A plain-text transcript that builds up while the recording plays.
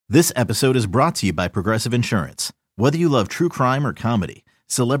This episode is brought to you by Progressive Insurance. Whether you love true crime or comedy,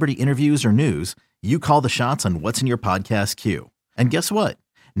 celebrity interviews or news, you call the shots on what's in your podcast queue. And guess what?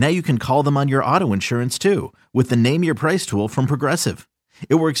 Now you can call them on your auto insurance too with the Name Your Price tool from Progressive.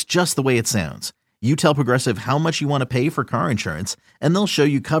 It works just the way it sounds. You tell Progressive how much you want to pay for car insurance, and they'll show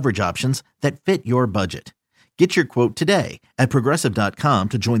you coverage options that fit your budget. Get your quote today at Progressive.com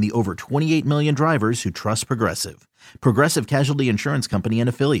to join the over 28 million drivers who trust Progressive. Progressive Casualty Insurance Company and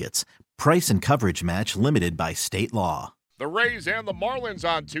Affiliates. Price and coverage match limited by state law. The Rays and the Marlins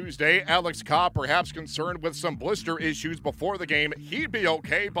on Tuesday. Alex Cobb perhaps concerned with some blister issues before the game. He'd be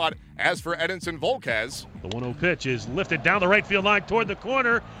okay, but as for Edinson Volquez. The 1-0 pitch is lifted down the right field line toward the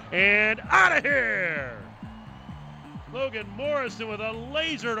corner and out of here. Logan Morrison with a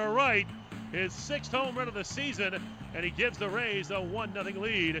laser to right. His sixth home run of the season, and he gives the Rays a 1-0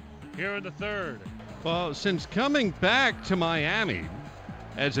 lead here in the third. Well, since coming back to Miami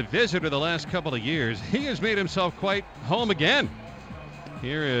as a visitor the last couple of years, he has made himself quite home again.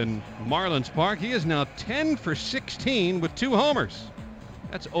 Here in Marlins Park, he is now 10 for 16 with 2 homers.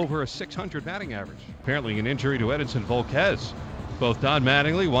 That's over a .600 batting average. Apparently an injury to Edinson Volquez. Both Don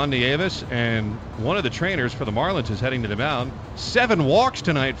Mattingly, Juan Nieves, and one of the trainers for the Marlins is heading to the mound. 7 walks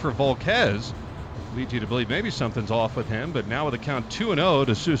tonight for Volquez. Leads you to believe maybe something's off with him, but now with a count 2-0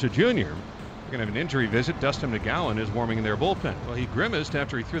 to Souza Jr. We're going to have an injury visit. Dustin McGowan is warming in their bullpen. Well, he grimaced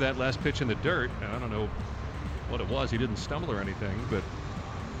after he threw that last pitch in the dirt. I don't know what it was. He didn't stumble or anything, but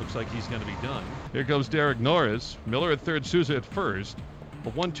looks like he's going to be done. Here goes Derek Norris. Miller at third, Souza at first. A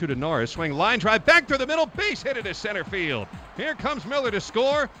 1-2 to Norris. Swing, line drive, back through the middle. Base hit into center field. Here comes Miller to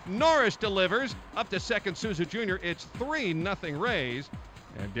score. Norris delivers. Up to second, Souza Jr. It's 3-0 Rays.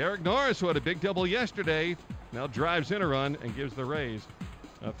 And Derek Norris, who had a big double yesterday, now drives in a run and gives the Rays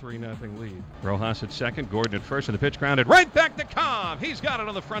a 3-0 lead. Rojas at second, Gordon at first, and the pitch grounded right back to Cobb. He's got it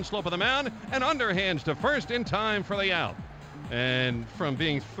on the front slope of the mound and underhands to first in time for the out. And from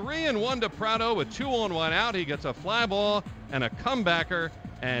being 3-1 to Prado with 2 on 1 out, he gets a fly ball and a comebacker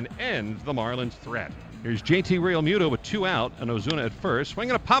and ends the Marlins' threat. Here's JT Realmuto with 2 out and Ozuna at first,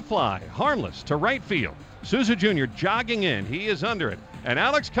 swinging a pop fly, harmless to right field. Souza Jr. jogging in, he is under it. And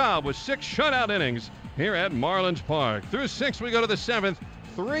Alex Cobb with 6 shutout innings here at Marlins Park. Through 6, we go to the 7th,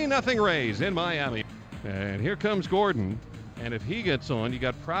 3-0 Rays in Miami. And here comes Gordon, and if he gets on, you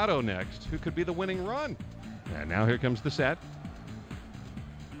got Prado next, who could be the winning run. And now here comes the set.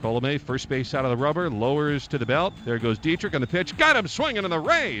 Colomé, first base out of the rubber, lowers to the belt. There goes Dietrich on the pitch. Got him swinging, and the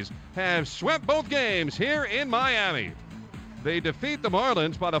Rays have swept both games here in Miami. They defeat the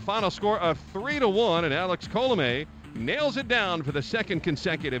Marlins by the final score of 3-1, and Alex Colomé nails it down for the second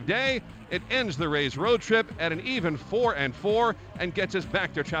consecutive day. It ends the Rays' road trip at an even 4-4 and gets us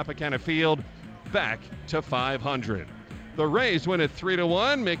back to Tropicana Field, back to 500. The Rays win at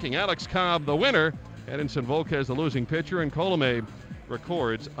 3-1, making Alex Cobb the winner. Edinson Volquez the losing pitcher, and Colomé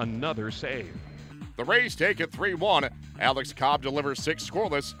records another save. The Rays take it 3-1. Alex Cobb delivers 6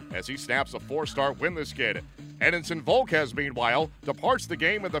 scoreless as he snaps a 4-start winless skid. Edinson Volquez, meanwhile, departs the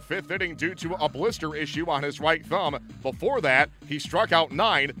game in the 5th inning due to a blister issue on his right thumb. Before that, he struck out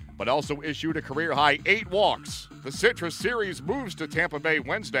 9, but also issued a career-high 8 walks. The Citrus Series moves to Tampa Bay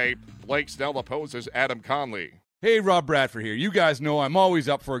Wednesday. Blake Snell opposes Adam Conley. Hey, Rob Bradford here. You guys know I'm always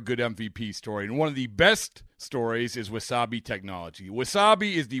up for a good MVP story, and one of the best stories is Wasabi Technology.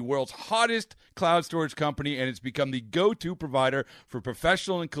 Wasabi is the world's hottest cloud storage company, and it's become the go-to provider for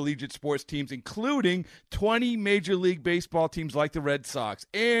professional and collegiate sports teams, including 20 Major League Baseball teams like the Red Sox,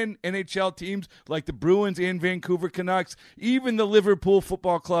 and NHL teams like the Bruins and Vancouver Canucks. Even the Liverpool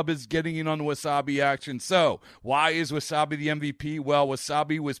Football Club is getting in on the Wasabi action. So, why is Wasabi the MVP? Well,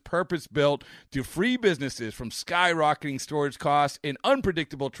 Wasabi was purpose-built to free businesses from skyrocketing storage costs and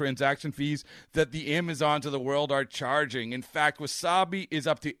unpredictable transaction fees that the Amazons of the world are charging. In fact, Wasabi is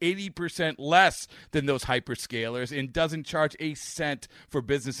up to 80% less than those hyperscalers and doesn't charge a cent for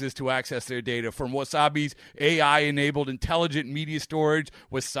businesses to access their data. From Wasabi's AI-enabled intelligent media storage,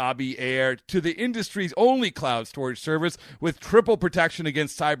 Wasabi Air, to the industry's only cloud storage service with triple protection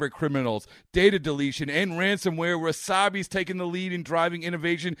against cyber criminals, data deletion, and ransomware, Wasabi's taken the lead in driving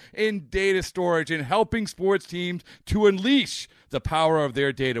innovation in data storage and helping sports teams to unleash the power of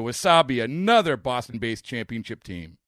their data. Wasabi, another Boston-based championship team.